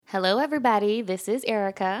Hello, everybody. This is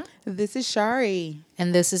Erica. This is Shari.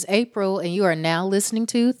 And this is April, and you are now listening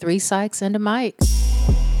to Three Psychs and a Mic.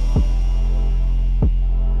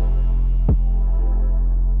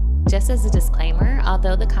 Just as a disclaimer,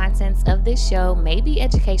 although the contents of this show may be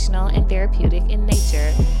educational and therapeutic in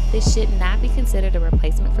nature, this should not be considered a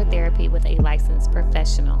replacement for therapy with a licensed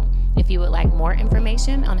professional. If you would like more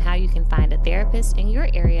information on how you can find a therapist in your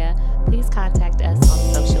area, please contact us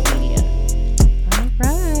on social media. All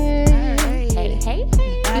right. Hey.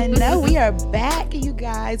 I know we are back, you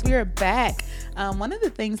guys. We are back. One of the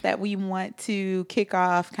things that we want to kick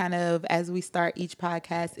off kind of as we start each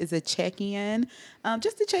podcast is a check-in.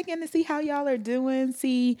 Just to check in to see how y'all are doing,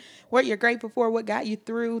 see what you're grateful for, what got you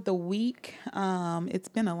through the week. It's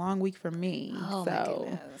been a long week for me. Oh, my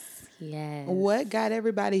goodness. Yes. What got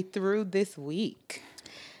everybody through this week?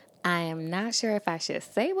 I am not sure if I should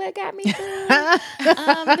say what got me through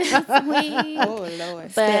this week. Oh,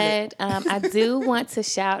 Lord. But I do want to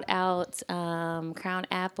shout out Crown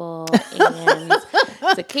Apple and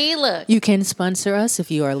tequila. You can sponsor us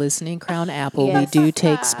if you are listening, Crown Apple. Yes. We do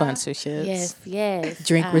take sponsorships. Yes.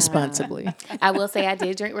 Drink responsibly. I will say I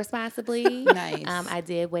did drink responsibly. Nice. I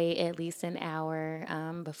did wait at least an hour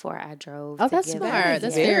before I drove. Oh, to that's give smart. it.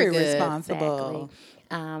 That's Yes. very good. responsible. Exactly.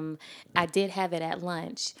 I did have it at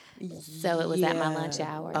lunch, so it was at my lunch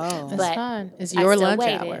hour. Oh. That's but fine. It's I your still lunch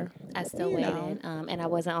waited. hour. I still You know. waited, and I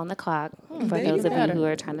wasn't on the clock. For there those you of you go. who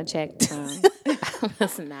are trying to check, I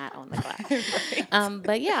was not on the clock.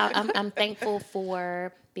 But yeah, I'm thankful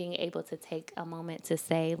for being able to take a moment to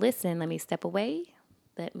say, listen, let me step away,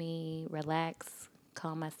 let me relax,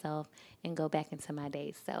 calm myself, and go back into my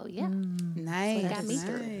day. So yeah, Nice. what got me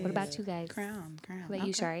through. What about you guys? Crown. What about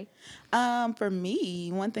you, Shari? For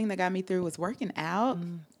me, one thing that got me through was working out.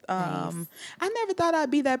 I never thought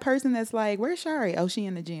I'd be that person that's like, where's Shari? Oh, she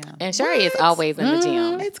in the gym. And Shari is What? always in the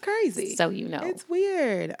gym. It's crazy. So you know. It's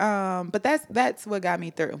weird. But that's what got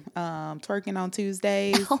me through. Twerking on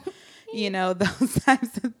Tuesdays. You know, those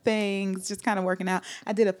types of things, just kind of working out.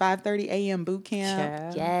 I did a 5:30 a.m. boot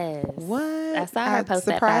camp. Yes. What? I saw her post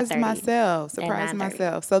at surprised 5:30 myself. and Surprised 9:30.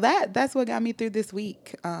 myself. So that's what got me through this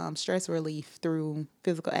week. Stress relief through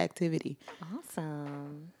physical activity.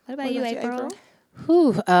 Awesome. What about What you, about you, April? April?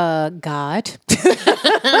 Whew, God.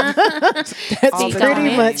 That's All the pretty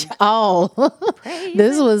time. much all. Praise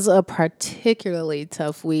This was a particularly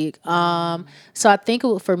tough week. So I think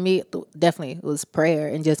for me, definitely it was prayer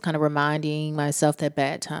and just kind of reminding myself that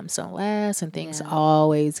bad times don't last and things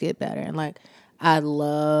always get better. And like, I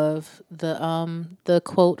love the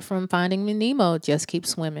quote from Finding Nemo, just keep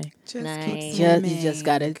swimming. Just Nice. keep You just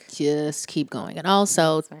gotta just keep going. And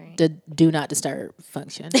also right. the do not disturb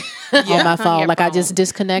function on my phone. Your Like I phone. just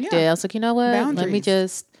disconnected. Yeah. I was like, you know what? Let me Boundaries.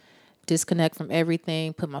 just disconnect from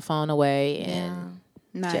everything, put my phone away, and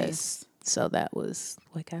Nice. just so that was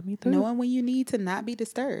what got me through. Knowing when you need to not be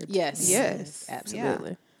disturbed. Yes. Yes.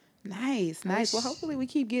 Absolutely. Yeah. Nice. Well, hopefully we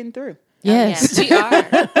keep getting through. Yes. We are.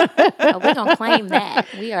 We're going to claim that.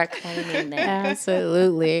 We are claiming that.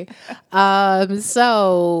 Absolutely.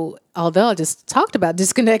 So, although I just talked about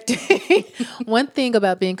disconnecting, one thing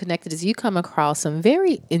about being connected is you come across some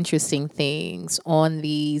very interesting things on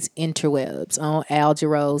these interwebs, on Al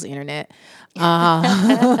Jarreau's internet.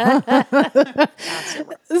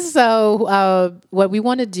 So, what we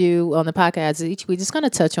want to do on the podcast is each week just kind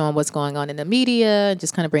of touch on what's going on in the media and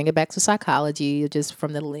just kind of bring it back to psychology, just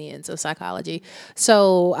from the lens of psychology.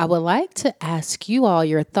 So, I would like to ask you all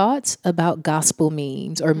your thoughts about gospel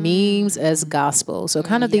memes or memes as gospel. So,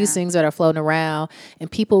 kind of these things that are floating around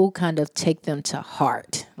and people kind of take them to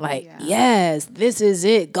heart. Like, yes, this is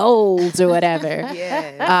it, goals or whatever.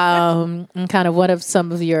 And kind of what of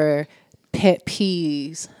some of your pet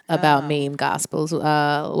peeves about meme gospels.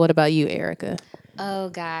 What about you, Erica? Oh,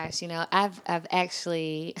 gosh. You know, I've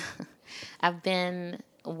actually, I've been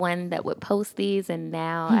one that would post these, and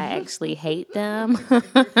now I actually hate them.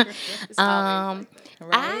 I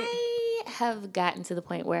have gotten to the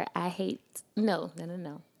point where I hate, no. Let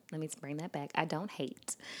me bring that back. I don't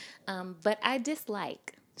hate, but I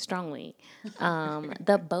dislike strongly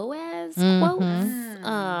the Boaz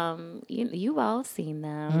quotes. You've all seen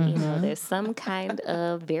them. You know, there's some kind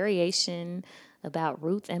of variation about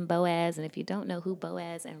Ruth and Boaz, and if you don't know who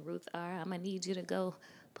Boaz and Ruth are, I'm gonna need you to go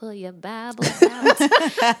pull your Bible out.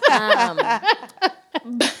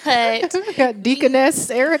 But Got Deaconess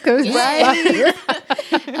Erica, right?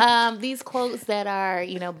 These quotes that are,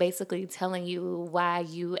 basically telling you why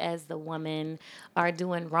you as the woman are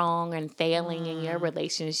doing wrong and failing in your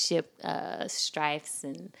relationship strifes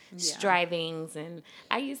and strivings. And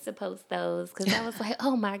I used to post those because I was like,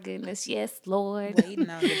 oh my goodness, yes, Lord. Waiting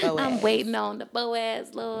on the Boaz. I'm waiting on the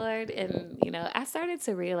Boaz, Lord. And, I started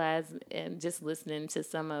to realize, and just listening to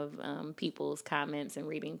some of people's comments and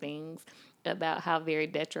reading things about how very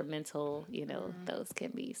detrimental, those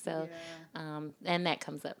can be. So, and that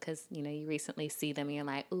comes up because, you recently see them and you're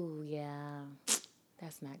like, ooh, yeah,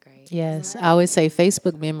 that's not great. Yes, I always say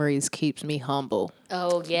Facebook memories keeps me humble.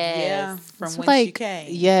 Oh, yes. Yeah, from It's whence you came.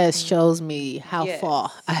 yes, shows me how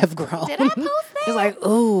far I have grown. Did I post that? It's like,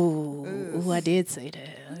 ooh, I did say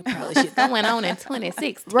that. I probably should. That went on in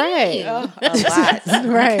 2016. Right. A lot.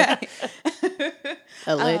 Right.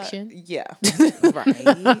 Election. Yeah. Right.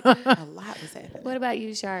 A lot was happening. What about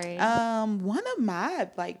you, Shari? One of my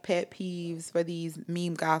pet peeves for these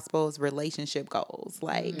meme gospels, relationship goals.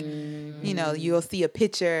 You'll see a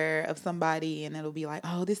picture of somebody and it'll be like,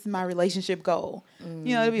 oh, this is my relationship goal.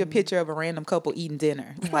 It'll be a picture of a random couple eating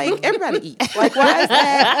dinner. Like, everybody eats. Like, why is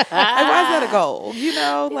that a goal?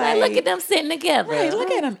 Look at them sitting together. Right, look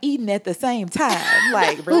at them eating at the same time.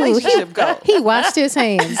 Like, relationship goal. He washed his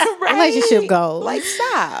hands. Right? Relationship goals. Like,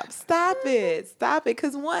 stop it.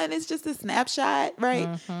 Because one, it's just a snapshot,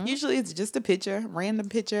 right? Usually it's just a picture, random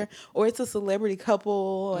picture, or it's a celebrity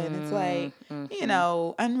couple, and it's like,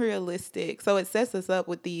 unrealistic. So it sets us up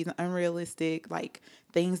with these unrealistic,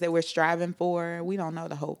 things that we're striving for. We don't know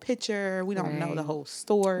the whole picture. We don't know the whole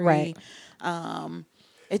story. Right.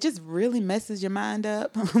 It just really messes your mind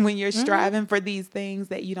up when you're striving for these things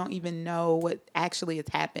that you don't even know what actually is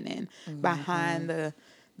happening behind the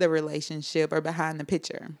relationship or behind the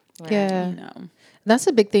picture. Right? Yeah. That's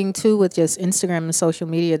a big thing too with just Instagram and social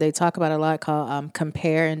media. They talk about a lot called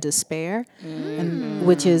compare and despair, and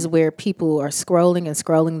which is where people are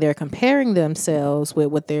scrolling. They're comparing themselves with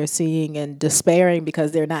what they're seeing and despairing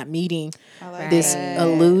because they're not meeting this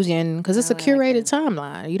illusion. Because it's a curated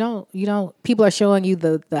timeline. You don't. People are showing you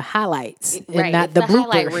the highlights and not the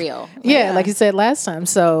blooper highlight reel. Yeah, like you said last time.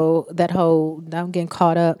 So that whole I'm getting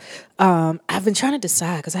caught up. I've been trying to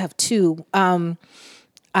decide because I have two.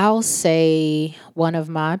 I'll say one of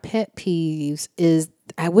my pet peeves is,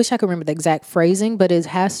 I wish I could remember the exact phrasing, but it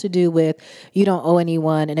has to do with you don't owe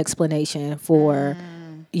anyone an explanation for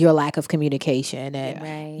your lack of communication.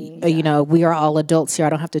 And, we are all adults here. I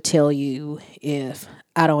don't have to tell you if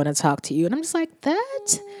I don't want to talk to you. And I'm just like,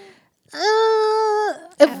 that...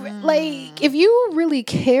 if you really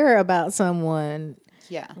care about someone...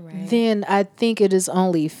 Yeah. Right. Then I think it is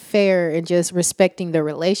only fair in just respecting the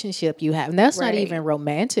relationship you have. And that's not even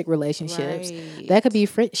romantic relationships. Right. That could be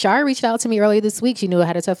Shari reached out to me earlier this week. She knew I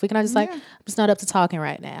had a tough week. And I was I'm just not up to talking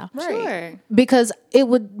right now. Right. Sure. Because it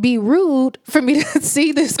would be rude for me to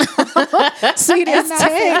see this text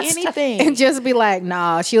anything and just be like,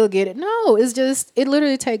 nah, she'll get it. No, it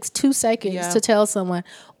literally takes 2 seconds to tell someone,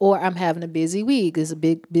 or I'm having a busy week. It's a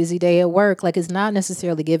busy day at work. Like, it's not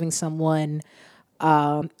necessarily giving someone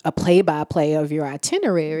a play-by-play of your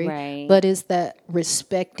itinerary, but it's that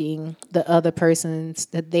respecting the other person's,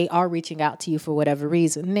 that they are reaching out to you for whatever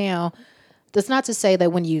reason. Now, that's not to say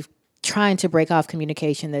that when you're trying to break off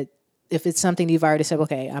communication, that if it's something you've already said,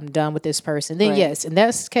 okay, I'm done with this person, then yes, in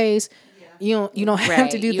that case, you don't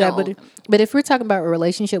have to do that. But if we're talking about a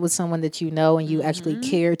relationship with someone that you know and you actually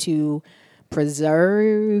care to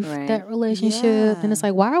preserve that relationship, then it's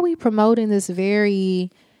like, why are we promoting this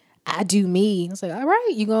very... I do me. It's like, all right,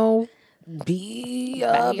 you gonna be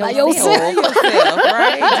by yourself,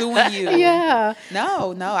 right? Doing you. Yeah.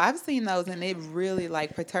 No, I've seen those, and it really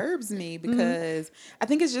perturbs me because I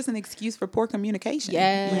think it's just an excuse for poor communication.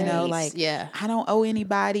 Yeah. I don't owe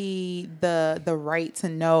anybody the right to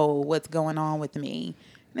know what's going on with me.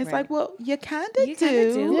 And it's like, well, you kind of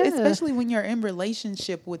do, especially when you're in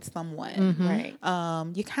relationship with someone. Right.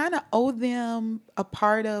 You kind of owe them a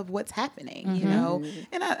part of what's happening,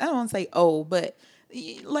 And I don't want to say but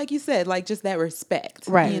like you said, just that respect,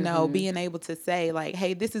 right? Being able to say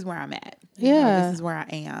hey, this is where I'm at. This is where I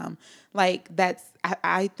am. That's,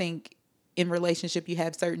 I think in relationship you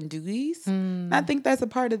have certain duties. I think that's a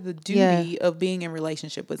part of the duty of being in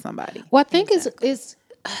relationship with somebody. Well, I think it's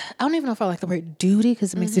I don't even know if I like the word duty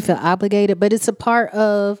because it makes you feel obligated, but it's a part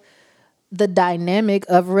of the dynamic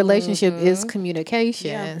of a relationship is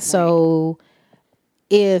communication. Yeah, so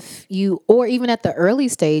if you, or even at the early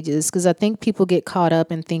stages, because I think people get caught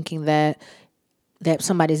up in thinking that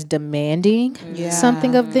somebody's demanding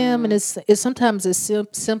something of them, and it's sometimes as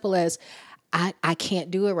simple as I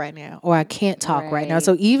can't do it right now, or I can't talk right now.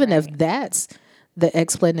 So even if that's the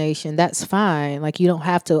explanation, that's fine. Like, you don't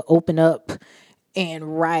have to open up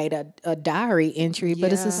and write a diary entry,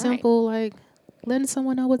 but it's a Yeah. simple, like, letting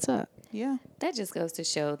someone know what's up. Yeah. That just goes to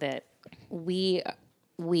show that we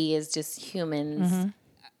as just humans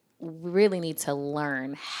really need to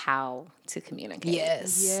learn how to communicate.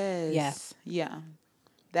 Yes. Yeah.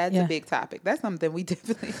 That's Yeah. a big topic. That's something we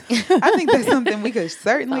definitely, I think that's something we could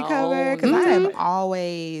certainly cover, because I am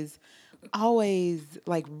always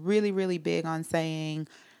like really, really big on saying,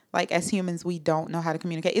 like, as humans, we don't know how to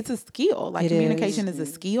communicate. It's a skill. Like, communication is a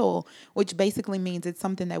skill, which basically means it's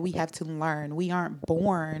something that we have to learn. We aren't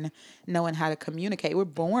born knowing how to communicate. We're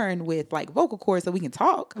born with like vocal cords so we can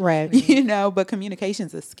talk, Right. but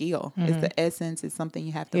communication's a skill. It's the essence. It's something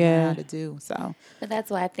you have to learn how to do. So But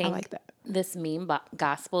that's why I think like that. this meme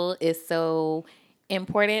gospel is so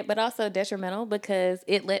important, but also detrimental, because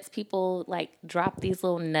it lets people like drop these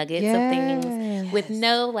little nuggets of things with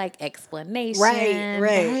no like explanation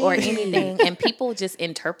or anything, and people just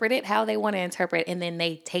interpret it how they want to interpret, and then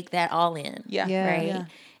they take that all in. Right. Yeah.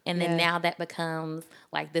 And then now that becomes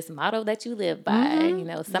like this motto that you live by. You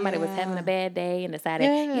know, somebody was having a bad day and decided,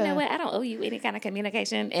 you know what, I don't owe you any kind of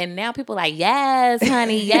communication. And now people are like, yes,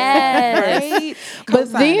 honey, yes. Right?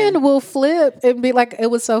 But then we'll flip and be like, it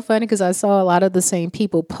was so funny because I saw a lot of the same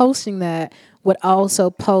people posting that would also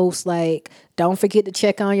post like, don't forget to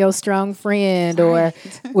check on your strong friend, or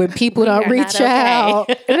when people don't reach out.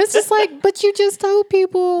 And it's just like, but you just told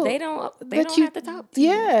people They don't have to talk to you.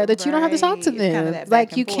 Yeah, that you don't have to talk to Right. It's kinda them. that back Like,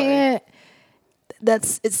 and you forth. can't.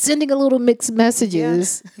 It's sending a little mixed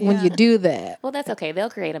messages when you do that. Well, that's okay.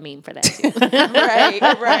 They'll create a meme for that too.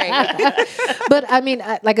 Right. But I mean,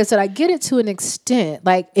 like I said, I get it to an extent.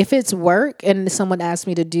 Like, if it's work and someone asks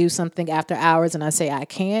me to do something after hours and I say I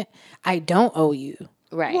can't, I don't owe you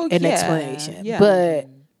Right. Well, an Yeah, explanation. yeah. But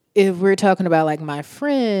if we're talking about like my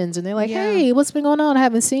friends and they're like, hey, what's been going on? I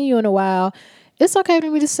haven't seen you in a while. It's okay for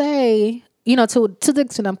me to say, you know, to the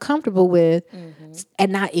extent I'm comfortable with,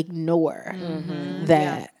 and not ignore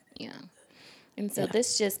that. Yeah. And so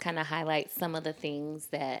this just kind of highlights some of the things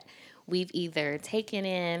that we've either taken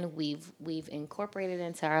in, we've incorporated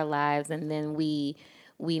into our lives, and then we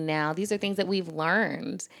now, these are things that we've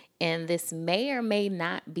learned, and this may or may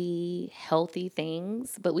not be healthy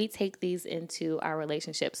things, but we take these into our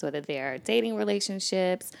relationships, whether they are dating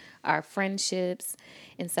relationships, our friendships.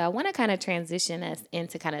 And so I want to kind of transition us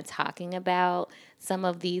into kind of talking about some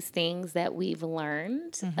of these things that we've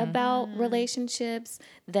learned about relationships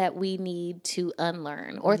that we need to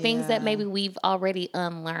unlearn, or things that maybe we've already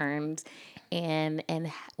unlearned,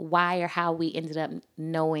 and why or how we ended up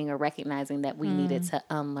knowing or recognizing that we needed to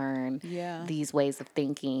unlearn these ways of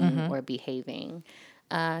thinking or behaving.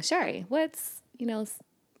 Shari, what's,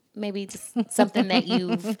 maybe just something that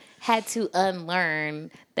you've had to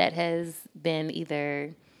unlearn that has been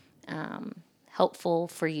either helpful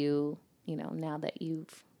for you, now that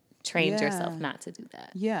you've trained yourself not to do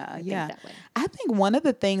that? Think that way. I think one of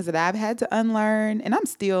the things that I've had to unlearn, and I'm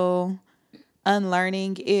still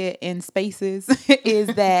unlearning it in spaces, is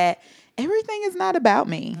that everything is not about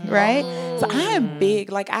me, right? So I am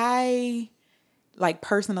big, I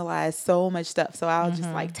personalize so much stuff. So I'll just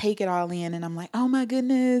take it all in, and I'm like, oh my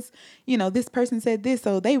goodness, this person said this,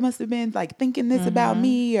 so they must have been thinking this about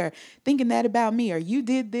me, or thinking that about me, or you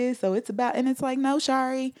did this, so it's about, and it's like, no,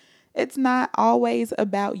 Shari, it's not always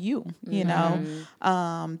about you, it's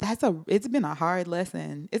been a hard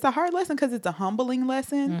lesson. It's a hard lesson because it's a humbling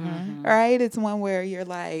lesson, right? It's one where you're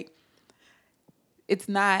like,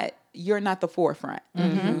 you're not the forefront.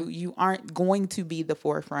 You aren't going to be the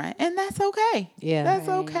forefront, and that's okay. Yeah. That's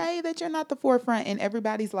okay that you're not the forefront in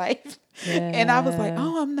everybody's life. And I was like,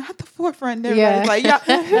 oh, I'm not the forefront. And everybody's like,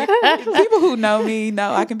 yeah. People who know me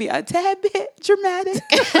know I can be a tad bit dramatic.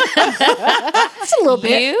 Just a little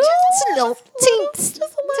bit. Just a little tinks.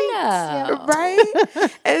 Just a little,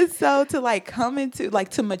 right? And so to come into,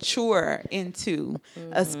 to mature into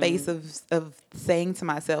a space of saying to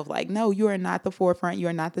myself, no, you are not the forefront. You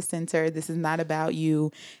are not the center. This is not about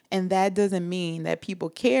you. And that doesn't mean that people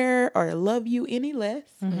care or love you any less.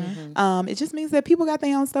 It just means that people got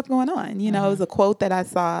their own stuff going on. It was a quote that I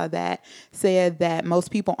saw that said that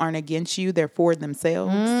most people aren't against you, they're for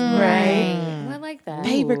themselves. Right? I like that.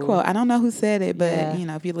 Favorite quote. I don't know who said it, but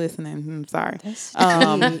if you're listening, I'm sorry.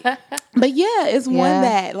 But yeah, it's one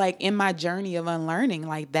that in my journey of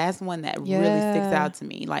unlearning, that's one that really sticks out to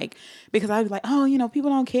me. Because I was like, oh, people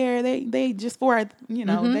don't care. They just for,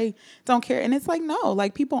 they don't care. And it's like, no,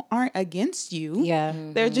 people aren't against you. Yeah.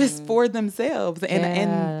 They're just for themselves.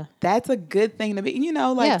 And that's a good thing to be,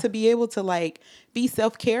 to be able to be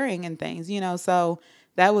self-caring and things, so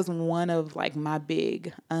that was one of like my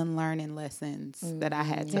big unlearning lessons that I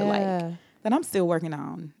had to like, that I'm still working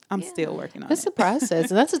on. I'm still working on It's it. a process.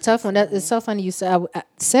 And that's a tough one. That, it's so funny you said, I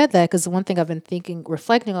said that because the one thing I've been thinking,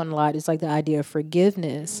 reflecting on a lot is like the idea of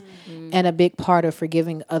forgiveness. And a big part of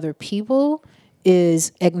forgiving other people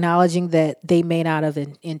is acknowledging that they may not have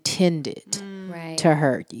intended Right. to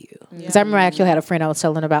hurt you. Because I remember I actually had a friend I was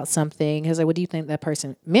telling about something. He was like, what do you think that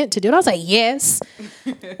person meant to do? And I was like, yes.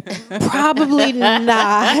 Probably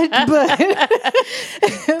not. But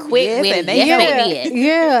Quick Yes, witty. and they Yes, know they it. did.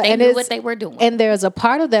 yeah. They and knew it's, what they were doing. and there's a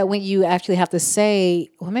part of that when you actually have to say,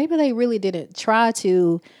 well, maybe they really didn't try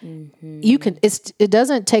to. You can. It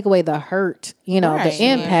doesn't take away the hurt, Right. the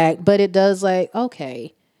impact, but it does like,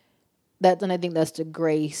 okay. That, and I think that's the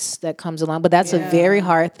grace that comes along. But that's a very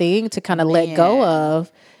hard thing to kind of let go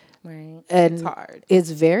of. Right. And It's hard.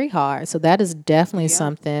 it's very hard. So that is definitely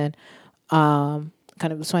something. Kind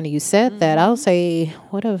of, it's funny you said that. I'll say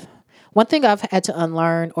one thing I've had to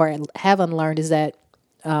unlearn or have unlearned is that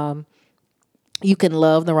you can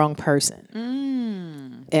love the wrong person.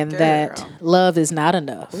 And that love is not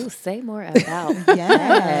enough. Ooh, say more about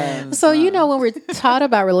Yes. So, when we're taught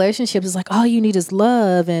about relationships, it's like, all you need is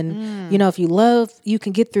love. And, if you love, you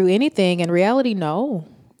can get through anything. In reality, no.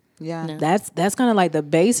 Yeah. No. That's kind of like the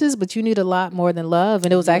basis, but you need a lot more than love.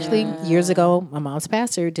 And it was actually years ago, my mom's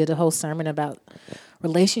pastor did a whole sermon about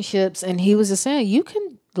relationships. And he was just saying, you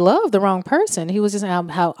can love the wrong person. He was just saying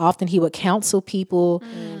how often he would counsel people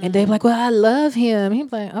and they'd be like, well, I love him. He'd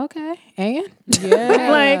be like, okay. And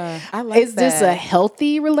Yeah. I like is this a that.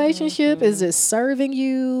 healthy relationship? Is it serving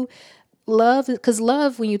you? Love, because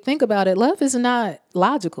love, when you think about it, love is not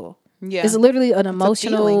logical. Yeah. It's literally an feeling.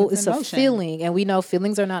 emotional, It's it's a emotion. feeling. And we know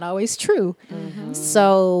feelings are not always true.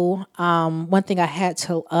 So one thing I had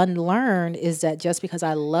to unlearn is that just because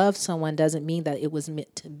I love someone doesn't mean that it was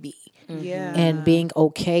meant to be. Yeah. And being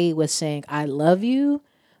okay with saying, I love you,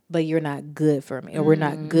 but you're not good for me, or we're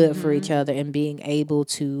not good for each other, and being able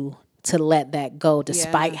to let that go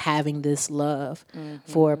despite having this love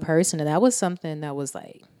for a person. And that was something that was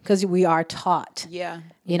like, because we are taught, Yeah.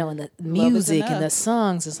 in the Love is music and the enough.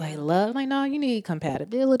 songs, it's like love. Like, no, you need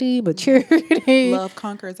compatibility, maturity. Love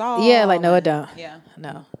conquers all. Yeah, like, no, it don't. Yeah.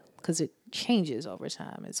 No, because it changes over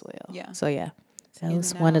time as well. Yeah. So, yeah, that in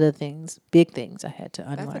was and one of out. the big things I had to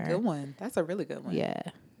unlearn. That's a good one. That's a really good one. Yeah.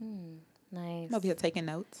 nice. I'm over here taking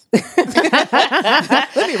notes.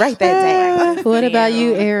 Let me write that down. What about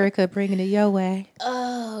you, Erica, bringing it your way?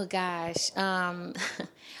 Oh gosh.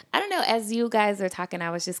 I don't know. As you guys are talking, I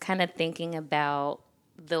was just kind of thinking about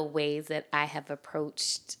the ways that I have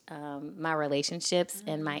approached my relationships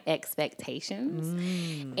and my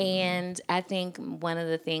expectations. And I think one of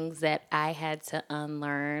the things that I had to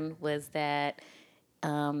unlearn was that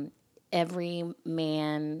every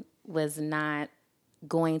man was not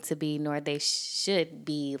going to be, nor they should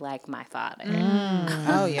be like my father.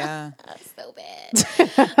 Oh, yeah. That's so bad.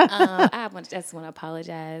 Just want to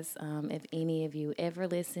apologize if any of you ever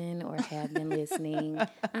listen or have been listening.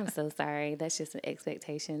 I'm so sorry. That's just an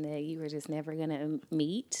expectation that you were just never going to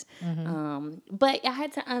meet. But I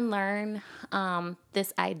had to unlearn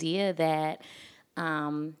this idea that,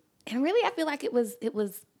 and really I feel like it was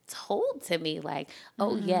told to me like,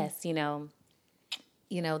 oh yes,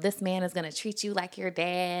 this man is going to treat you like your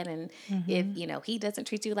dad. And if, he doesn't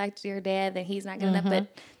treat you like your dad, then he's not good enough. But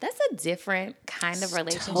that's a different kind of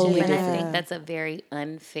relationship. totally and I different. think that's a very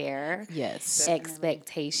unfair Yes.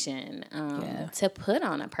 expectation to put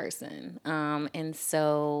on a person. And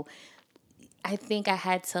so I think I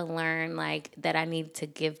had to learn that I need to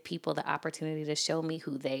give people the opportunity to show me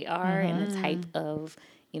who they are and the type of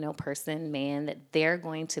person, man, that they're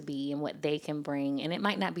going to be and what they can bring. And it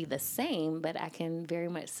might not be the same, but I can very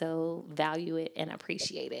much so value it and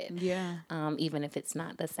appreciate it. Yeah. Even if it's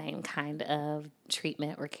not the same kind of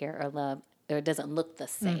treatment or care or love, or it doesn't look the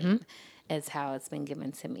same as how it's been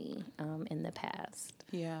given to me in the past.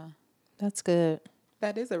 Yeah. That's good.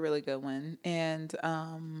 That is a really good one. And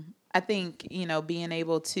I think, being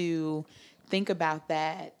able to think about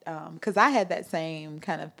that, because I had that same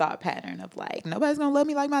kind of thought pattern of like, nobody's going to love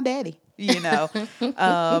me like my daddy, and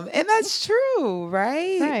that's true,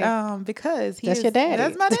 right? Right. Because That's your daddy.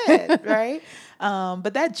 That's my dad, right?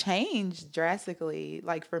 But that changed drastically,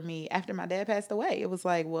 like for me, after my dad passed away. It was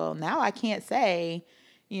like, well, now I can't say,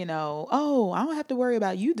 oh, I don't have to worry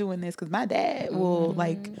about you doing this because my dad will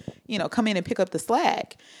come in and pick up the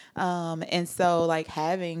slack. And so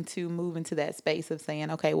having to move into that space of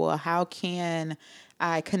saying, okay, well, how can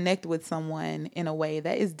I connect with someone in a way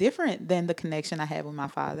that is different than the connection I had with my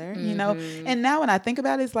father, you know? And now when I think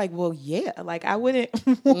about it, it's like, well, yeah, like I wouldn't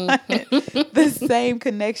want the same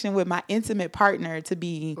connection with my intimate partner to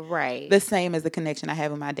be Right. the same as the connection I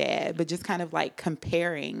have with my dad, but just kind of like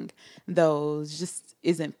comparing those just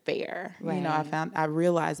isn't fair. You know, Right. I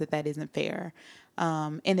realized that isn't fair.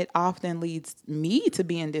 And it often leads me to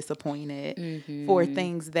being disappointed for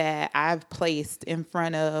things that I've placed in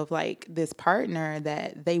front of like this partner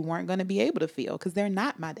that they weren't going to be able to feel because they're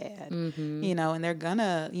not my dad, you know, and they're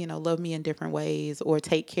gonna, you know, love me in different ways or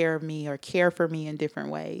take care of me or care for me in different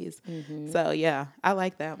ways. So yeah, I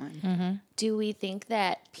like that one. Do we think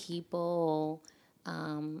that people,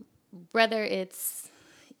 whether it's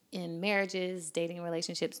in marriages, dating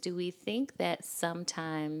relationships, do we think that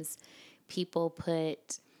sometimes people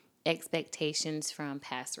put expectations from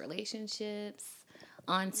past relationships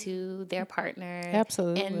onto their partner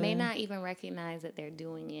Absolutely. and may not even recognize that they're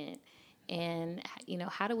doing it? And, you know,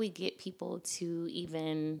 how do we get people to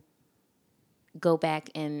even go back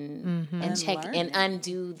and check Unlearn and it.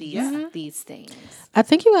 undo these things? I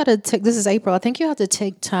think you got to take, this is April, I think you have to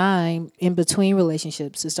take time in between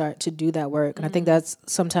relationships to start to do that work. And I think that's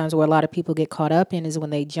sometimes where a lot of people get caught up in is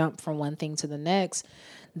when they jump from one thing to the next,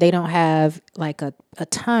 they don't have like a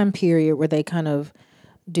time period where they kind of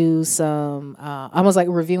do some, almost like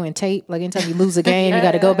reviewing tape. Like anytime you lose a game, you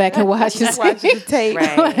got to go back and watch the Watch the tape.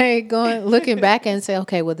 Right. like looking back and say,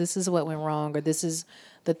 okay, well, this is what went wrong, or this is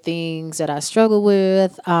the things that I struggle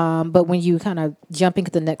with. But when you kind of jump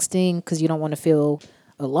into the next thing because you don't want to feel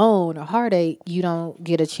alone or heartache, you don't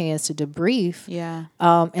get a chance to debrief. Yeah.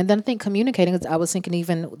 And then I think communicating, I was thinking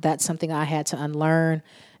even that's something I had to unlearn,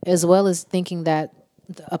 as well as thinking that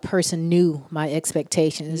a person knew my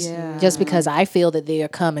expectations. Yeah. Just because I feel that they are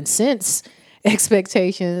common sense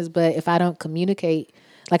expectations, but if I don't communicate,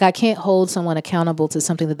 like I can't hold someone accountable to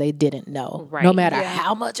something that they didn't know, no Right. matter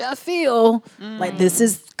how much I feel like this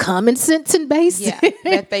is common sense and basic. Yeah,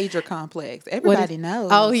 that Phaedra complex. Everybody knows.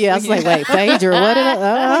 Oh yeah, I was like, wait, Phaedra, what did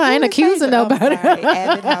I ain't accusing nobody.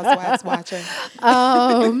 Avid Housewives watcher.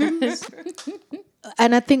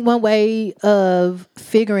 And I think one way of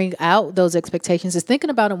figuring out those expectations is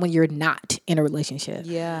thinking about them when you're not in a relationship.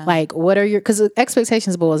 Yeah. Like, what are your, because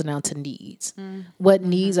expectations boils down to needs. What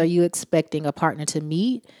needs are you expecting a partner to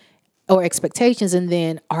meet? Or expectations, and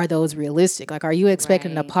then are those realistic? Like, are you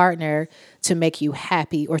expecting a Right. partner to make you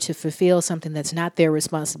happy or to fulfill something that's not their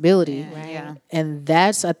responsibility? Yeah. And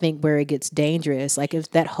that's, I think, where it gets dangerous. Like,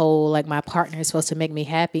 if that whole, like, my partner is supposed to make me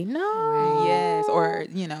happy, no. Yes, or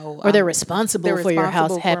you know, Or they're responsible for your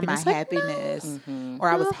house responsible for my happiness. Like, happiness, or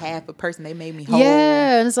I was half a person. They made me whole.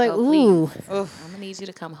 yeah, and it's like, Oh, ooh, please. I'm gonna need you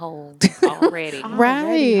to come whole already.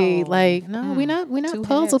 right. whole. Like, no, we're not Two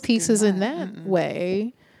puzzle halves do pieces in not. that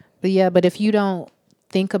way. But yeah, but if you don't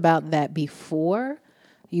think about that before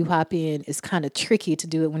you hop in, it's kind of tricky to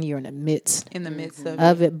do it when you're in the midst In the midst of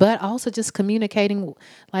of it. But also just communicating,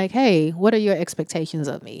 like, hey, what are your expectations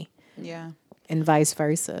of me? yeah. And vice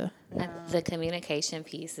versa. The communication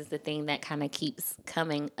piece is the thing that kind of keeps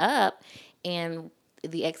coming up, and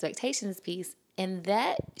the expectations piece. And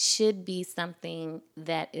that should be something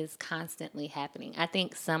that is constantly happening. I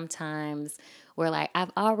think sometimes we're like,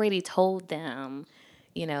 I've already told them,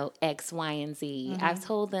 you know, X, Y, and Z. I've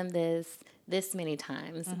told them this many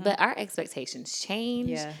times, but our expectations change.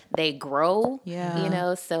 Yeah. They grow. Yeah. You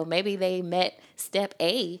know, so maybe they met step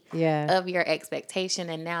A Yeah. of your expectation,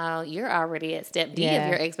 and now you're already at step D Yeah. of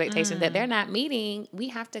your expectation that they're not meeting. We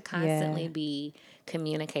have to constantly be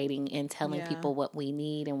communicating and telling Yeah. people what we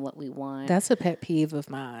need and what we want. That's a pet peeve of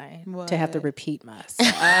mine, to have to What? repeat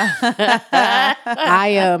myself. I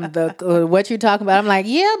am the what you talking about. I'm like,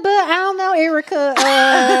 yeah, but I don't know, Erica,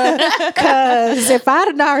 because if I'd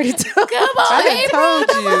have already told, I told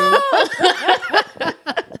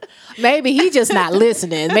you. maybe he just not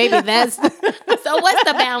listening. Maybe that's So what's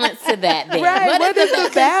the balance to that then? Right. What is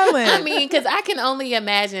the balance? I mean, because I can only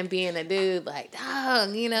imagine being a dude like,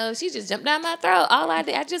 dog, you know, she just jumped down my throat. All I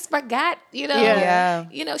did, I just forgot, you know. Yeah.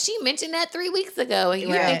 You know, she mentioned that 3 weeks ago, and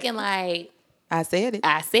you're Right. thinking like, I said it.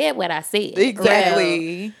 I said what I said.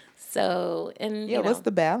 Exactly. So, and Yeah. you know, What's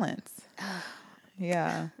the balance?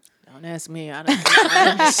 Yeah. don't ask me. I don't.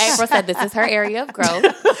 April said this is her area of growth.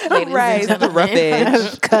 Ladies Right. and The rough gentlemen. edge.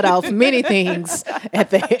 I've cut off many things at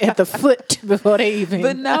the foot before they even.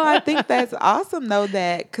 But no, I think that's awesome though,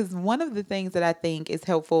 that because one of the things that I think is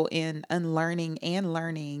helpful in unlearning and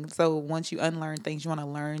learning. So once you unlearn things, you want to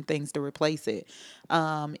learn things to replace it.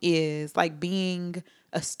 Is like being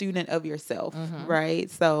a student of yourself,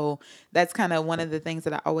 right? So that's kind of one of the things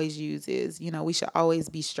that I always use is, we should always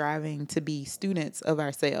be striving to be students of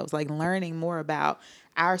ourselves, like learning more about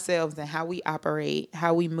ourselves and how we operate,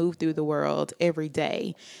 how we move through the world every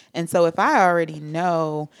day. And so if I already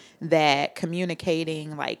know that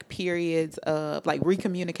communicating like periods of like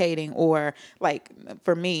recommunicating, or like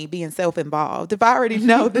for me being self-involved, if I already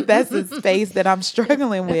know that that's the space that I'm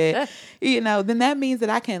struggling with, then that means that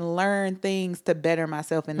I can learn things to better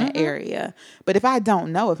myself in that area. But if I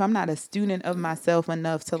don't know, if I'm not a student of myself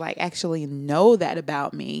enough to like actually know that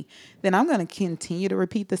about me, then I'm going to continue to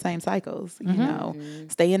repeat the same cycles,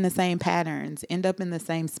 stay in the same patterns, end up in the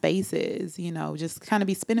same spaces, just kind of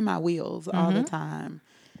be spinning my wheels all the time.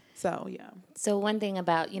 So, yeah. So one thing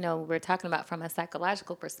about, we're talking about from a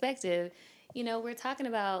psychological perspective, we're talking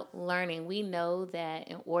about learning. We know that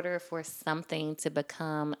in order for something to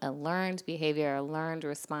become a learned behavior, a learned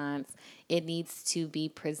response, it needs to be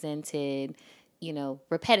presented,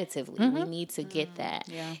 repetitively. We need to get that.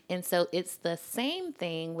 Yeah. And so it's the same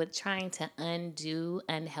thing with trying to undo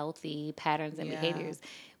unhealthy patterns and behaviors.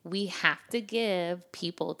 We have to give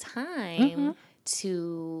people time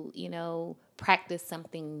to, practice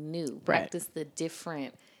something new, practice the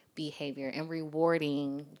different behavior and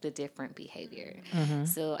rewarding the different behavior.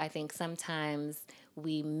 So I think sometimes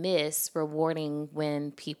we miss rewarding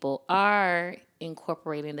when people are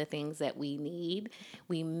incorporating the things that we need.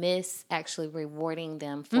 We miss actually rewarding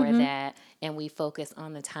them for that, and we focus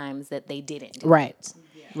on the times that they didn't do it.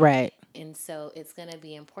 Right. And so it's going to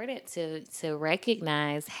be important to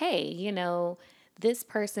recognize, hey, this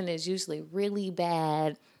person is usually really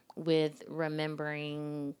bad with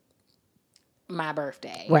remembering my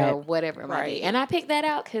birthday or whatever it might be. And I picked that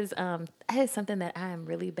out because that is something that I am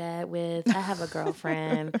really bad with. I have a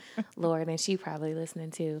girlfriend, Lord, and she probably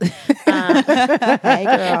listening too. Hey,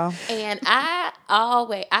 girl. And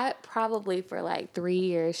I probably for like 3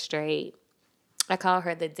 years straight, I call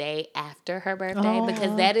her the day after her birthday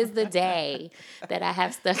because that is the day that I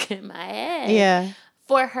have stuck in my head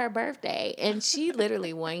for her birthday. And she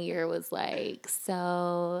literally one year was like,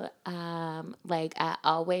 so, like I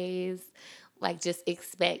always just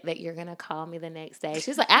expect that you're going to call me the next day.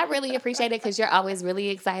 She's like, I really appreciate it because you're always really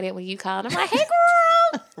excited when you call. And I'm like, hey, girl.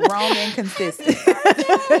 Wrong and consistent.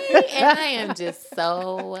 And I am just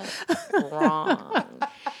so wrong.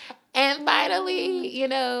 And finally,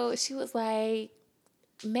 she was like,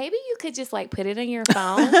 maybe you could just like put it in your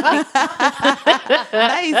phone. Nice.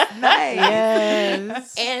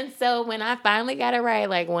 Yes. And so when I finally got it right,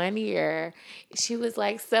 like 1 year, she was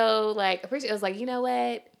like, so like, appreciate. I was like, you know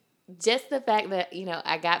what? Just the fact that,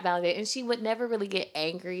 I got validated, and she would never really get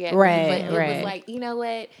angry at me, but it was like, you know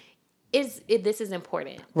what? This is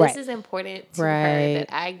important. This is important to her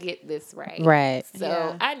that I get this right. Right.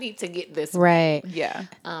 So I need to get this right. Yeah.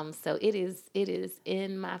 So it is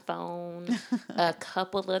in my phone a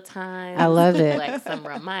couple of times. I love it. Like some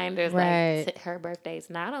reminders. Right. Like her birthday's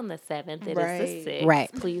not on the 7th. It Right. is the 6th. Right.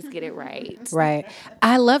 Please get it right. Right.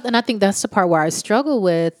 I love, and I think that's the part where I struggle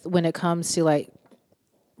with when it comes to like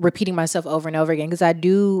repeating myself over and over again, because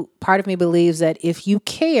part of me believes that if you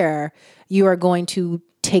care, you are going to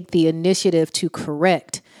take the initiative to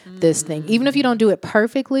correct this thing, even if you don't do it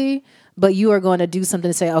perfectly, but you are going to do something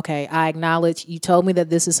to say, okay, I acknowledge you told me that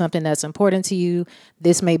this is something that's important to you.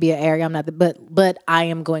 This may be an area I'm not, but I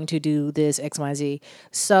am going to do this X, Y, Z.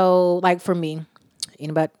 So like for me,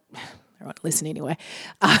 but I don't listen anyway.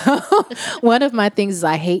 One of my things is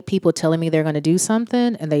I hate people telling me they're going to do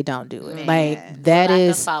something and they don't do it. Like that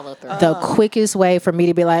is the quickest way for me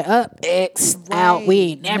to be like, X out. We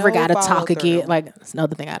ain't never got to talk again. Like it's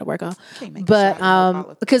another thing I got to work on.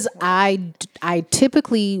 But because I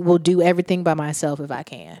typically will do everything by myself if I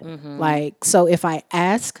can. Mm-hmm. Like so, if I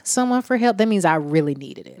ask someone for help, that means I really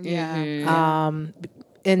needed it. Yeah. Mm-hmm.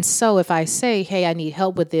 And so if I say, hey, I need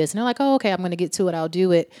help with this, and they're like, oh, okay, I'm going to get to it. I'll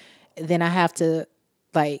do it. Then I have to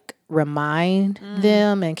like remind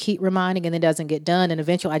them and keep reminding, and it doesn't get done. And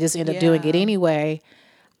eventually I just end up doing it anyway.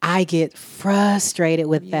 I get frustrated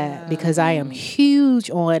with that because I am huge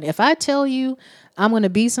on, if I tell you I'm going to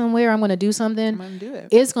be somewhere, I'm going to do something, I'm gonna do it.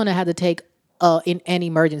 It's going to have to take in an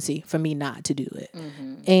emergency for me not to do it.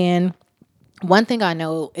 Mm-hmm. And one thing I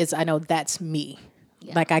know is that's me.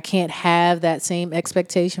 Yeah. Like I can't have that same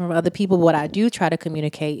expectation from other people. What I do try to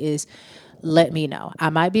communicate is, let me know. I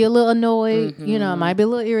might be a little annoyed, I might be a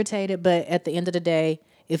little irritated, but at the end of the day,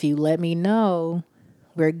 if you let me know,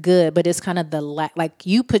 we're good. But it's kind of like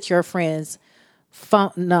you put your friends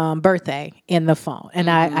phone birthday in the phone. And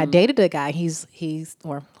I dated a guy. He's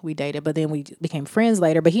or we dated, but then we became friends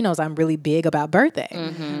later. But he knows I'm really big about birthday.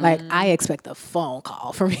 Like I expect a phone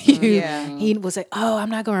call from you. Yeah. He was like, "Oh, I'm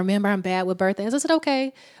not gonna remember. I'm bad with birthdays." I said,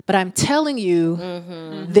 "Okay, but I'm telling you,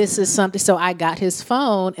 this is something." So I got his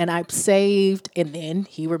phone and I saved, and then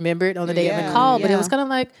he remembered on the day of the call. But it was kind of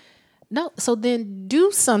like, no. So then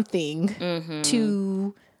do something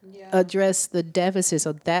to address the deficit.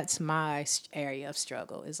 So that's my area of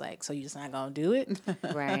struggle. Is like, so you're just not gonna do it,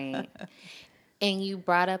 Right. And you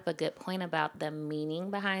brought up a good point about the meaning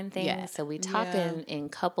behind things. Yeah. So we talk in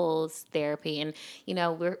couples therapy, and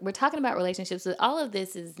we're talking about relationships. But all of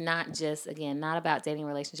this is not just, again, not about dating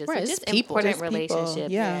relationships. Right, It's it's just people. important Just people.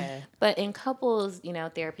 relationships. Yeah. But in couples,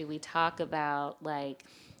 therapy, we talk about like,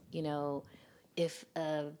 if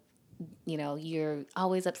you're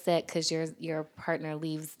always upset because your partner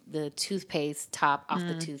leaves the toothpaste top off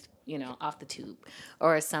the off the tube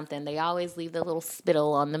or something. They always leave the little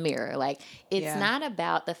spittle on the mirror. Like, it's not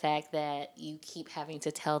about the fact that you keep having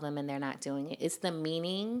to tell them and they're not doing it. It's the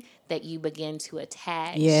meaning that you begin to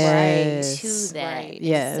attach to that. Right. And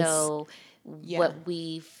Yes. so what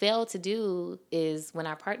we fail to do is when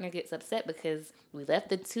our partner gets upset because we left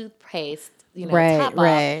the toothpaste, top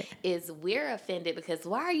off, is we're offended because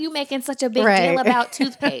why are you making such a big deal about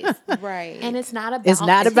toothpaste? Right. And it's not about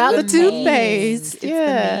the toothpaste. It's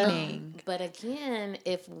the meaning. But again,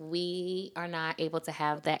 if we are not able to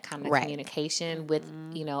have that kind of communication with,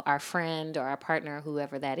 our friend or our partner,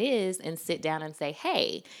 whoever that is, and sit down and say,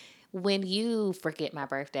 hey, when you forget my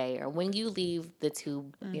birthday or when you leave the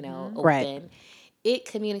tube, open, it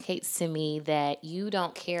communicates to me that you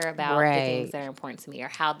don't care about the things that are important to me or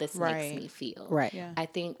how this makes me feel. Right. Yeah. I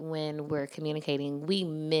think when we're communicating, we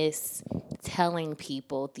miss telling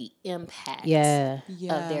people the impact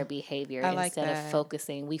of their behavior instead of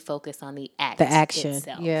focusing. We focus on the action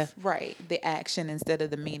itself. Yeah. Right. The action instead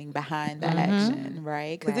of the meaning behind the action.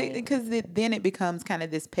 Right. Because then it becomes kind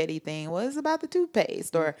of this petty thing. Well, it's about the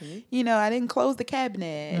toothpaste or, I didn't close the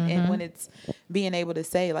cabinet. And when it's being able to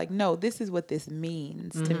say like, no, this is what this means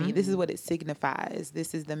to me. This is what it signifies.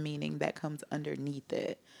 This is the meaning that comes underneath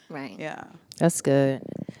it. Right. Yeah. That's good.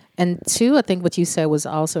 And two, I think what you said was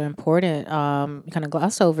also important. You kind of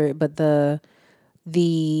glossed over it, but the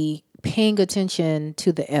paying attention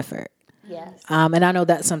to the effort. Yes. And I know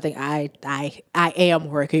that's something I am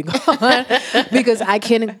working on because I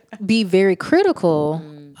can be very critical.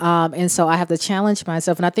 And so I have to challenge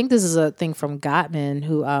myself. And I think this is a thing from Gottman,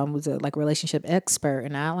 who was a relationship expert.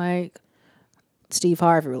 And I like Steve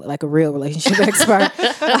Harvey, like a real relationship expert.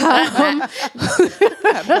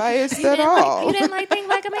 Not biased at all. You didn't like Think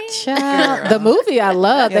Like a Man? Child, the movie I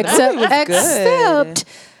loved, except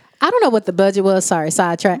I don't know what the budget was. Sorry,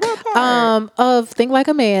 sidetrack. Of Think Like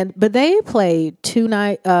a Man, but they played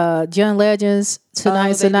John Legend's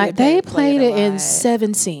Tonight's the Night. They played it in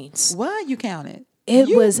 7 scenes. What? You counted?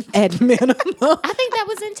 It was at minimum. I think that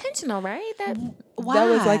was intentional, right? That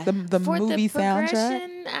was like the For movie the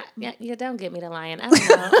soundtrack. Don't get me to lying. I don't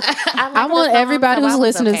know. I want everybody who's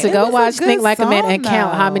listening to go watch Think Like a Man and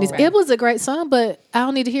count how many. It was a great song, but I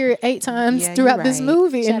don't need to hear it 8 times throughout this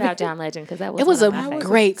movie. Shout out John Legend because that was it was a great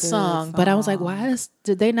great song. But I was like,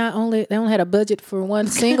 did they only had a budget for one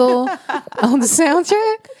single on the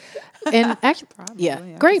soundtrack? And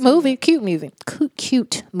actually, great movie, cute movie,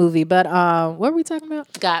 cute movie. But what were we talking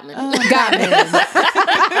about? Gottman. I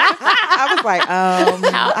was like, I'm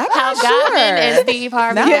not sure. Gottman and Steve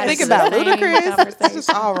Harvey. Now I think about Ludacris. That's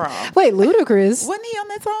just all wrong. Wait, Ludacris? Wasn't he on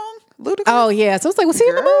that song? Ludacris? Oh yeah. So I was like, was he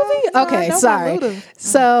in the movie? No, I Okay, know sorry. about Luda.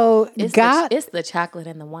 So It's the chocolate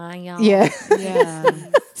and the wine, y'all. Yeah. Yeah.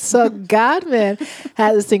 So Godman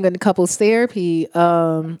had this thing in couples therapy,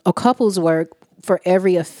 or couples work. For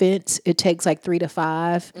every offense, it takes like 3 to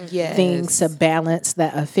 5 things to balance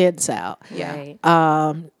that offense out. Yeah. Right.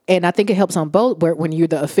 And I think it helps on both when you're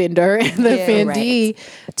the offender and the offendee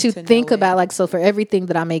to think about like, so for everything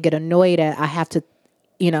that I may get annoyed at, I have to,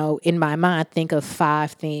 in my mind, think of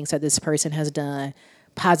 5 things that this person has done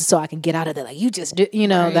positive so I can get out of there. Like you just did,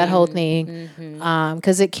 that whole thing.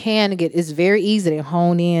 Cause it's very easy to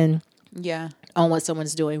hone in on what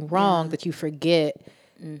someone's doing wrong that you forget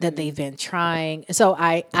that they've been trying. So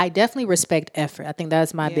I definitely respect effort. I think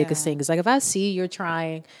that's my biggest thing. It's like if I see you're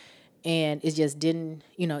trying and it just didn't,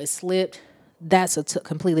 it slipped, that's a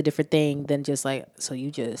completely different thing than just like, so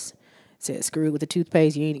you just said screw with the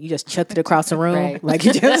toothpaste. You just chucked it across the room. Right. Like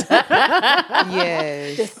you just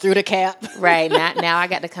Yes. threw the cap. Right. Now I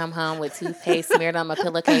got to come home with toothpaste smeared on my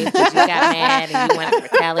pillowcase because you got mad and you want to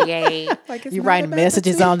retaliate. Like it's You not writing about the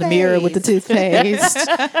messages on the mirror with the toothpaste.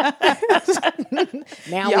 toothpaste.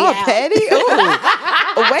 Now we Y'all out. petty? Ooh.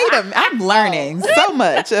 Wait a minute. I'm learning so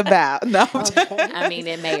much about. No. I mean,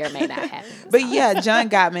 it may or may not happen. But yeah, John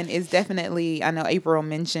Gottman is definitely, I know April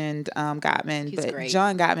mentioned Gottman, He's but great.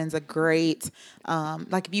 John Gottman's a great,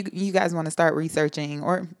 like if you guys want to start researching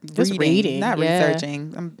or Just reading, not yeah.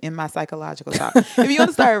 researching, I'm in my psychological talk. If you want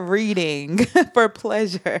to start reading for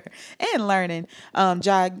pleasure and learning,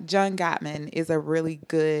 John Gottman is a really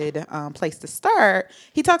good place to start.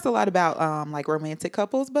 He talks a lot about like romantic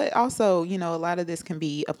couples, but also, you know, a lot of this can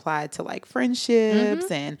be applied to like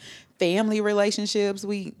friendships and family relationships.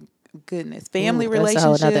 Family Ooh, that's a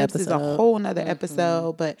whole nother relationships is a episode. whole nother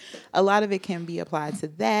episode, but a lot of it can be applied to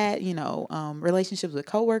that, you know, relationships with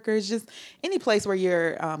coworkers, just any place where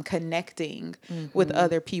you're connecting with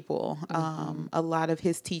other people. A lot of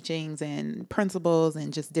his teachings and principles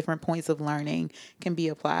and just different points of learning can be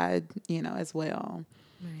applied, you know, as well.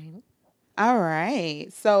 Right. All right.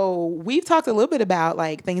 So we've talked a little bit about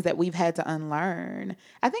like things that we've had to unlearn.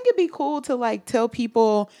 I think it'd be cool to like tell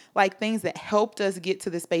people like things that helped us get to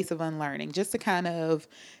the space of unlearning, just to kind of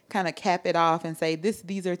cap it off and say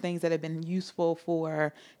these are things that have been useful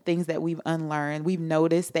for things that we've unlearned. We've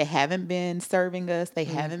noticed they haven't been serving us. They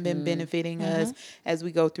haven't been benefiting us as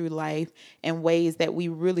we go through life, and ways that we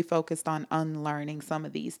really focused on unlearning some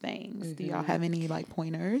of these things. Do y'all have any like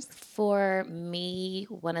pointers? For me,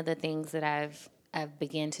 one of the things that I've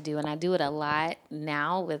begun to do, and I do it a lot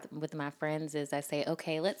now with my friends, is I say,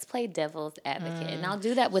 okay, let's play devil's advocate. And I'll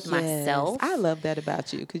do that with myself. I love that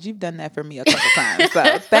about you because you've done that for me a couple times.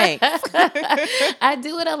 So thanks. I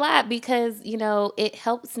do it a lot because, you know, it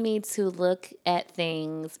helps me to look at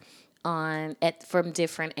things from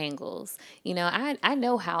different angles. You know, I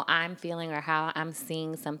know how I'm feeling or how I'm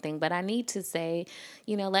seeing something, but I need to say,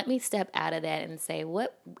 you know, let me step out of that and say,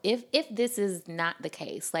 what if this is not the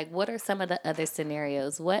case? Like, what are some of the other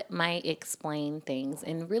scenarios? What might explain things?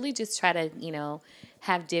 And really just try to, you know,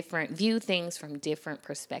 view things from different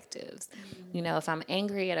perspectives. You know, if I'm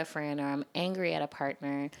angry at a friend or I'm angry at a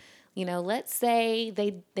partner, you know, let's say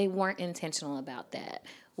they weren't intentional about that.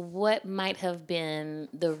 What might have been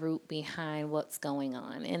the root behind what's going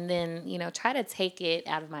on, and then, you know, try to take it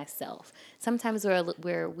out of myself. Sometimes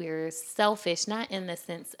we're selfish, not in the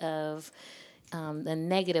sense of the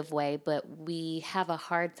negative way, but we have a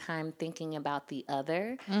hard time thinking about the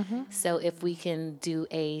other. So if we can do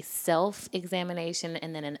a self-examination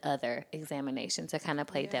and then an other examination to kind of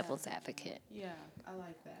play devil's advocate. Yeah, I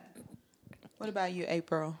like that. What about you,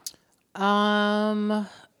 April? I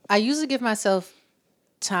usually give myself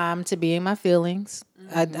time to be in my feelings.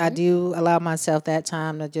 I do allow myself that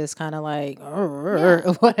time to just kind of like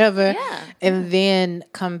or whatever, and then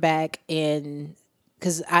come back in,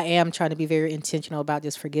 because I am trying to be very intentional about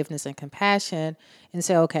just forgiveness and compassion, and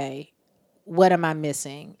say, okay, what am I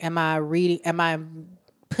missing? Am I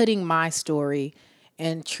putting my story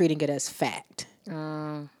and treating it as fact?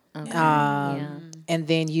 Okay. And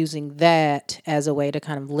then using that as a way to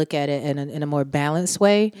kind of look at it in a more balanced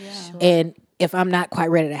way. And if I'm not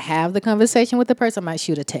quite ready to have the conversation with the person, I might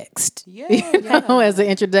shoot a text. As an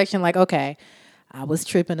introduction, like, okay, I was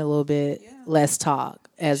tripping a little bit. Let's talk.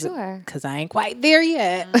 Because I ain't quite there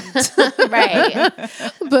yet. Right.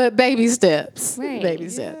 But baby steps. Right. Baby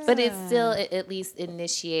steps. But it's still at least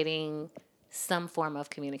initiating some form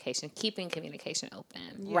of communication, keeping communication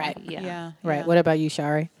open. Right. Yeah. Right. What about you,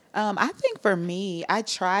 Shari? I think for me, I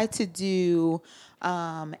try to do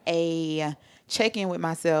a check-in with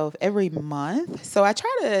myself every month. So I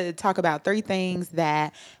try to talk about 3 things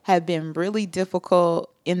that have been really difficult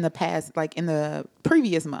in the past, like in the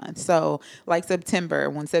previous month. So like September,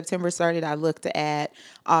 when September started, I looked at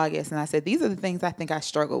August and I said, these are the things I think I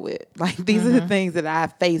struggle with. Like these are the things that I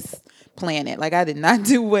face planted. Like I did not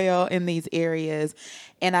do well in these areas.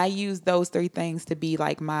 And I used those 3 things to be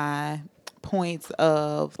like my points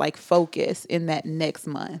of like focus in that next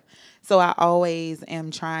month. So I always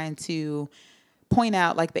am trying to point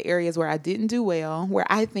out like the areas where I didn't do well, where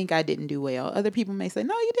I think I didn't do well. Other people may say,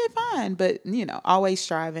 no, you did fine. But, you know, always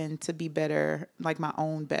striving to be better, like my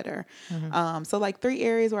own better. So like 3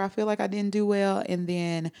 areas where I feel like I didn't do well, and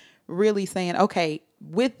then really saying, okay,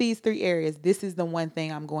 with these 3 areas, this is the one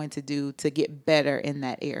thing I'm going to do to get better in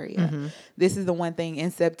that area. This is the one thing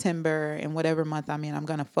in September and whatever month I'm in, I'm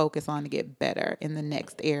going to focus on to get better in the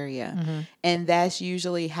next area. And that's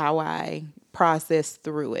usually how I process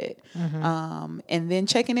through it. And then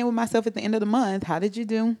checking in with myself at the end of the month. How did you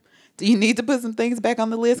do? Do you need to put some things back on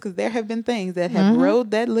the list? Because there have been things that have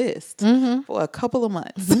rode that list for a couple of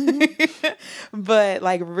months. But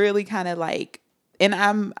like really kind of like, and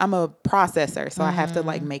I'm a processor, so I have to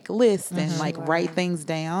like make lists and like write things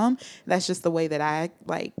down. That's just the way that I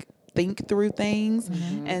like think through things.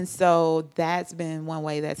 And so that's been one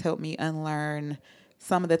way that's helped me unlearn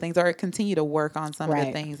some of the things or continue to work on some of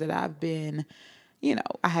the things that I've been,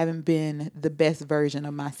 I haven't been the best version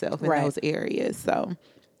of myself in those areas. So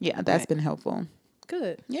yeah, that's been helpful.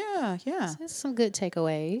 Good. Yeah. That's some good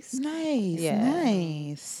takeaways.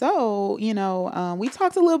 Nice. So, we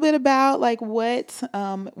talked a little bit about like what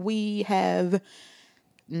we have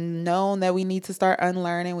known that we need to start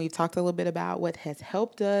unlearning. We've talked a little bit about what has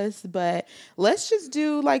helped us, but let's just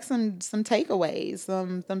do like some takeaways,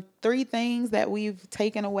 some 3 things that we've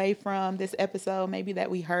taken away from this episode, maybe that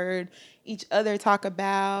we heard each other talk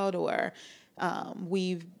about, or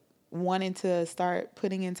we've wanted to start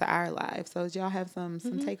putting into our lives. So, do y'all have some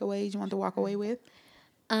takeaways you want to walk away with?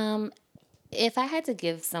 If I had to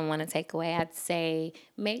give someone a takeaway, I'd say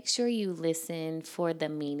make sure you listen for the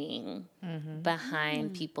meaning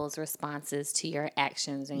behind people's responses to your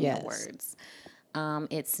actions and your words.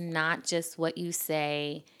 It's not just what you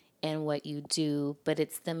say and what you do, but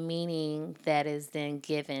it's the meaning that is then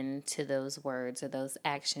given to those words or those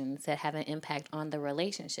actions that have an impact on the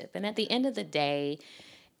relationship. And at the end of the day,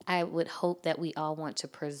 I would hope that we all want to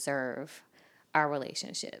preserve our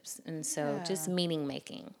relationships. And so just meaning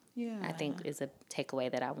making, I think, is a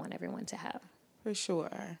takeaway that I want everyone to have. For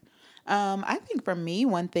sure. I think for me,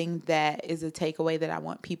 one thing that is a takeaway that I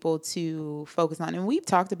want people to focus on, and we've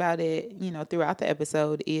talked about it, throughout the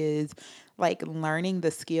episode, is like learning the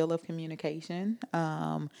skill of communication.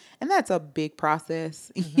 And that's a big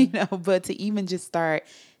process, but to even just start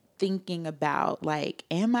thinking about like,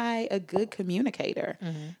 am I a good communicator?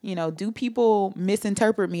 Do people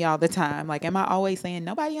misinterpret me all the time? Like, am I always saying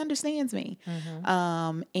nobody understands me?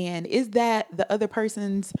 And is that the other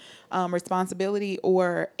person's responsibility,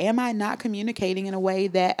 or am I not communicating in a way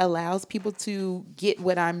that allows people to get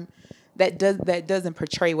what that doesn't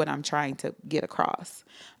portray what I'm trying to get across?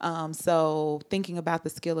 So thinking about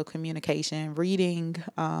the skill of communication, reading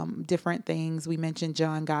different things. We mentioned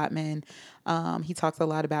John Gottman. He talks a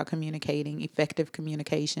lot about communicating, effective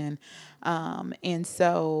communication. And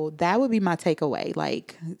so that would be my takeaway.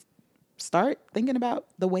 Like, start thinking about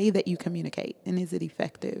the way that you communicate, and is it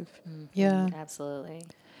effective? Yeah. Absolutely.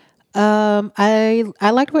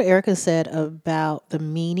 I liked what Erica said about the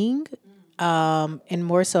meaning. And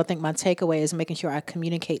more so, I think my takeaway is making sure I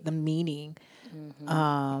communicate the meaning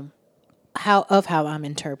how I'm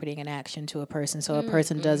interpreting an action to a person, so a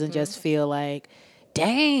person doesn't just feel like,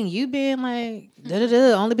 dang, you being like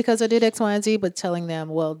only because I did X, Y, and Z, but telling them,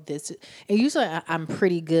 well, this. And usually I'm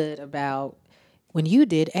pretty good about, when you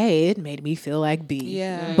did A, it made me feel like B.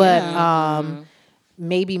 Yeah. But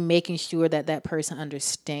maybe making sure that person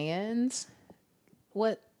understands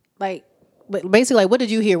what, like, but basically, like, what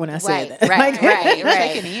did you hear when I said that? Right.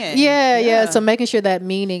 Checking in. Yeah. So making sure that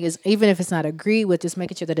meaning is, even if it's not agreed with, just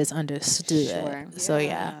making sure that it's understood. Sure. So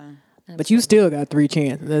yeah. But you still got 3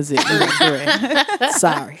 chances. That's it. You got 3.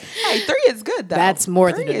 Sorry. Hey, 3 is good though. That's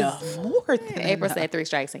more than 3 enough. is more than April enough. said 3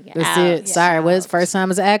 strikes and you're That's out. it. Sorry. Well, first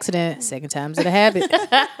time is an accident. Second time is a habit.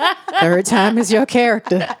 Third time is your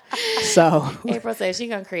character. So April said she's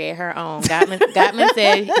gonna create her own. Gottman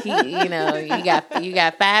said you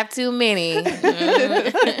got 5 too many.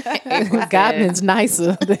 Gottman's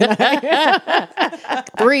nicer than I am.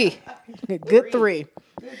 3. Good 3.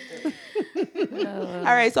 All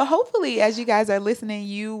right. So hopefully, as you guys are listening,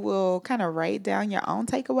 you will kind of write down your own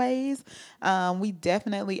takeaways. We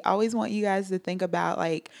definitely always want you guys to think about,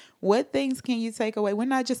 like, what things can you take away? We're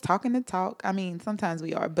not just talking to talk. I mean, sometimes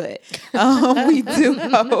we are, but we do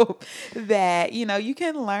hope that, you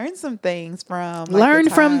can learn some things from. Like, Learn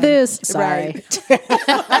from this. Sorry. Right.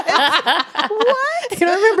 What? Can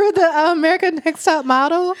I remember the American Next Top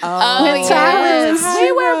Model? Oh, When Tyra was,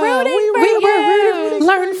 we were rooting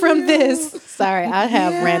learn from you. this. Sorry, I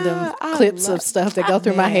have Yeah, random I clips love- of stuff that go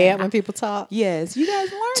through my head when people talk. Yes, you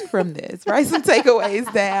guys learn from this. Write some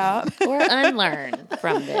takeaways down. Or unlearn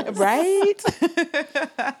from this. Right?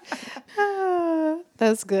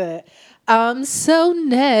 That's good. So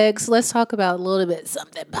next, let's talk about a little bit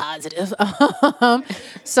something positive.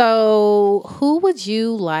 So who would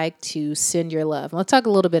you like to send your love? Let's talk a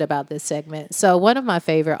little bit about this segment. So one of my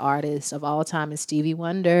favorite artists of all time is Stevie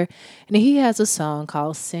Wonder, and he has a song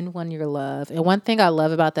called "Send One Your Love." And one thing I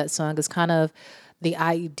love about that song is kind of the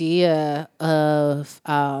idea of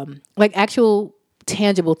like actual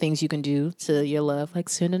tangible things you can do to your love, like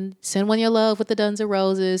send one your love with the Duns of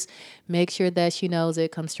Roses. Make sure that she knows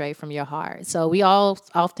it comes straight from your heart. So we all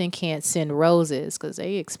often can't send roses because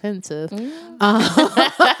they expensive. Gotta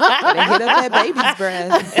hit up that baby's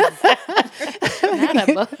breath. Not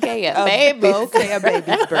a bouquet of A babies. bouquet of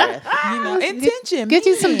baby's breath. You know, intention. Get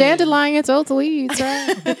you some man. dandelions, old weeds,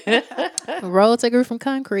 right? Roll take her from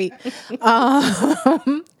concrete.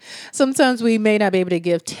 Sometimes we may not be able to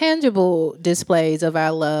give tangible displays of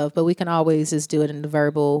our love, but we can always just do it in a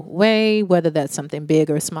verbal way, whether that's something big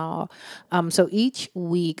or small. So each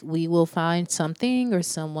week we will find something or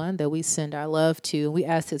someone that we send our love to. We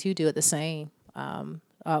ask that you do it the same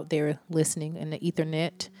out there listening in the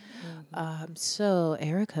Ethernet. So,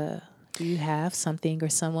 Erica, do you have something or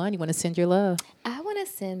someone you want to send your love? I want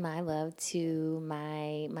to send my love to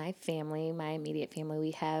my family, my immediate family.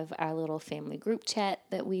 We have our little family group chat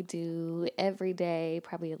that we do every day,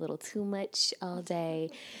 probably a little too much all day.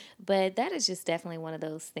 But that is just definitely one of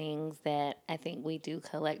those things that I think we do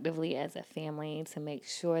collectively as a family to make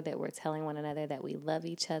sure that we're telling one another that we love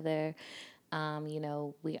each other.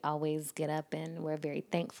 We always get up and we're very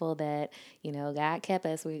thankful that, God kept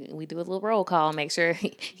us. We do a little roll call, make sure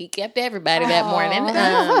he kept everybody that morning.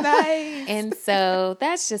 That's nice. And so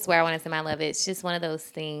that's just where I want to send my love. It's just one of those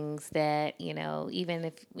things that, even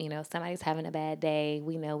if, somebody's having a bad day,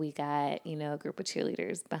 we know we got, a group of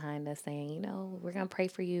cheerleaders behind us saying, we're going to pray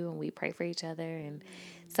for you and we pray for each other. And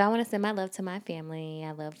so I want to send my love to my family.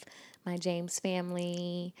 I love my James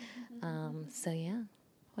family. So yeah.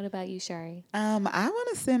 What about you, Shari? I want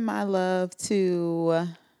to send my love to,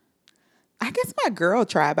 I guess, my girl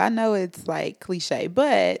tribe. I know it's like cliche,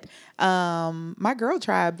 but my girl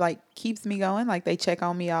tribe like keeps me going. Like they check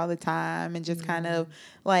on me all the time and just kind of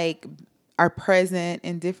like are present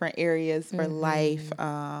in different areas for life.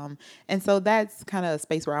 And so that's kind of a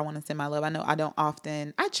space where I want to send my love. I know I don't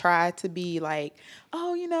often, I try to be like,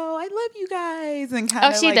 oh, I love you guys. And kind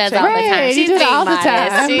of she like does check all the in. time. You She's do it being all the modest.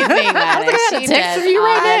 time. She's being modest. I got a text from you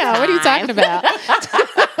right now. What are you talking about?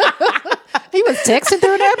 He was texting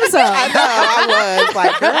through an episode. I was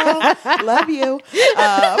like, girl, love you.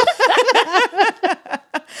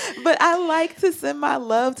 But I like to send my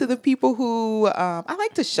love to the people who I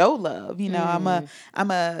like to show love. I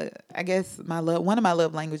guess one of my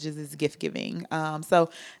love languages is gift giving. So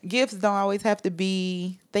gifts don't always have to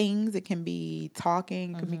be things. It can be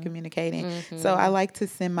talking, it can be communicating. So I like to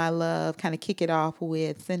send my love, kind of kick it off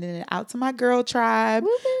with sending it out to my girl tribe.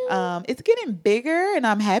 It's getting bigger and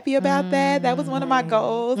I'm happy about that. That was one of my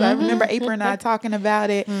goals. I remember April and I talking about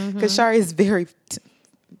it because Shari is very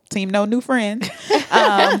team no new friends.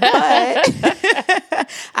 But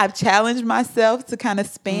I've challenged myself to kind of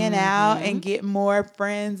span out and get more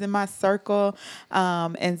friends in my circle.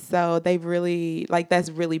 And so they've really, that's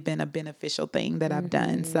really been a beneficial thing that I've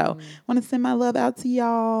done. So I want to send my love out to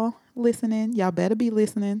y'all listening. Y'all better be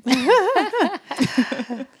listening.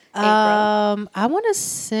 I want to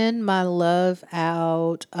send my love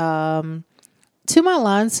out to my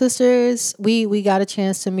line sisters. We got a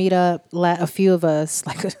chance to meet up, a few of us,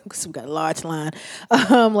 because we got a large line,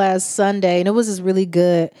 last Sunday. And it was just really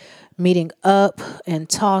good meeting up and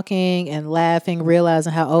talking and laughing,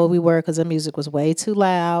 realizing how old we were because the music was way too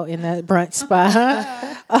loud in that brunch spot.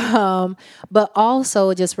 But also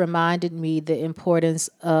it just reminded me the importance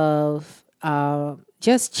of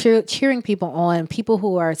just cheering people on, people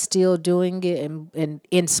who are still doing it and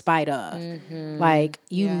in spite of. Like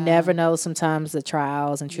you never know sometimes the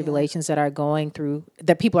trials and tribulations that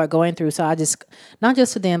people are going through. So I just, not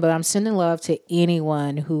just to them, but I'm sending love to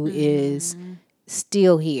anyone who is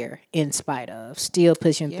still here in spite of, still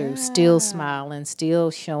pushing through, still smiling, still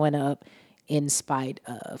showing up in spite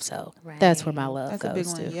of. So that's where my love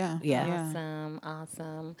goes to. Yeah.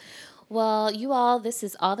 Awesome. Well, you all, this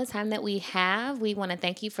is all the time that we have. We want to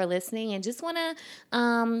thank you for listening and just want to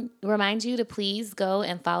remind you to please go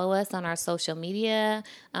and follow us on our social media.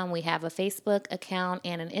 We have a Facebook account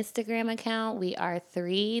and an Instagram account. We are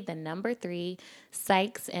the number 3,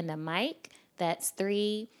 Sykes and a Mike. That's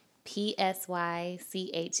 3 PSYCHS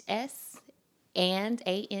and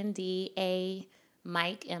ANDA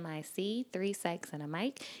Mike, MIC, 3 Sykes and a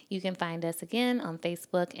Mike. You can find us again on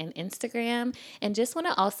Facebook and Instagram. And just want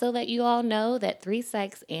to also let you all know that 3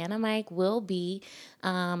 Sykes and a Mike will be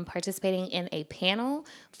participating in a panel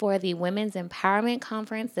for the Women's Empowerment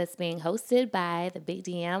Conference that's being hosted by the Big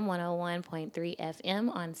DM 101.3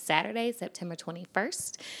 FM on Saturday, September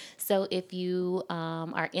 21st. So if you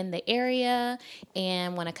are in the area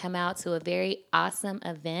and want to come out to a very awesome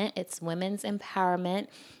event, it's Women's Empowerment.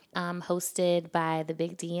 hosted by the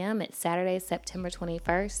Big DM. It's Saturday, September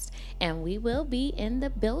 21st, and we will be in the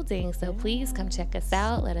building. So please come check us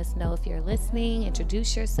out. Let us know if you're listening.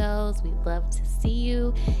 Introduce yourselves. We'd love to see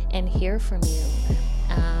you and hear from you.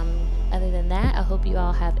 Other than that, I hope you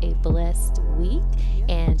all have a blessed week,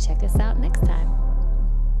 and check us out next time.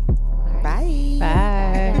 Bye.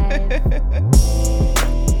 Bye. Bye,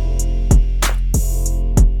 guys.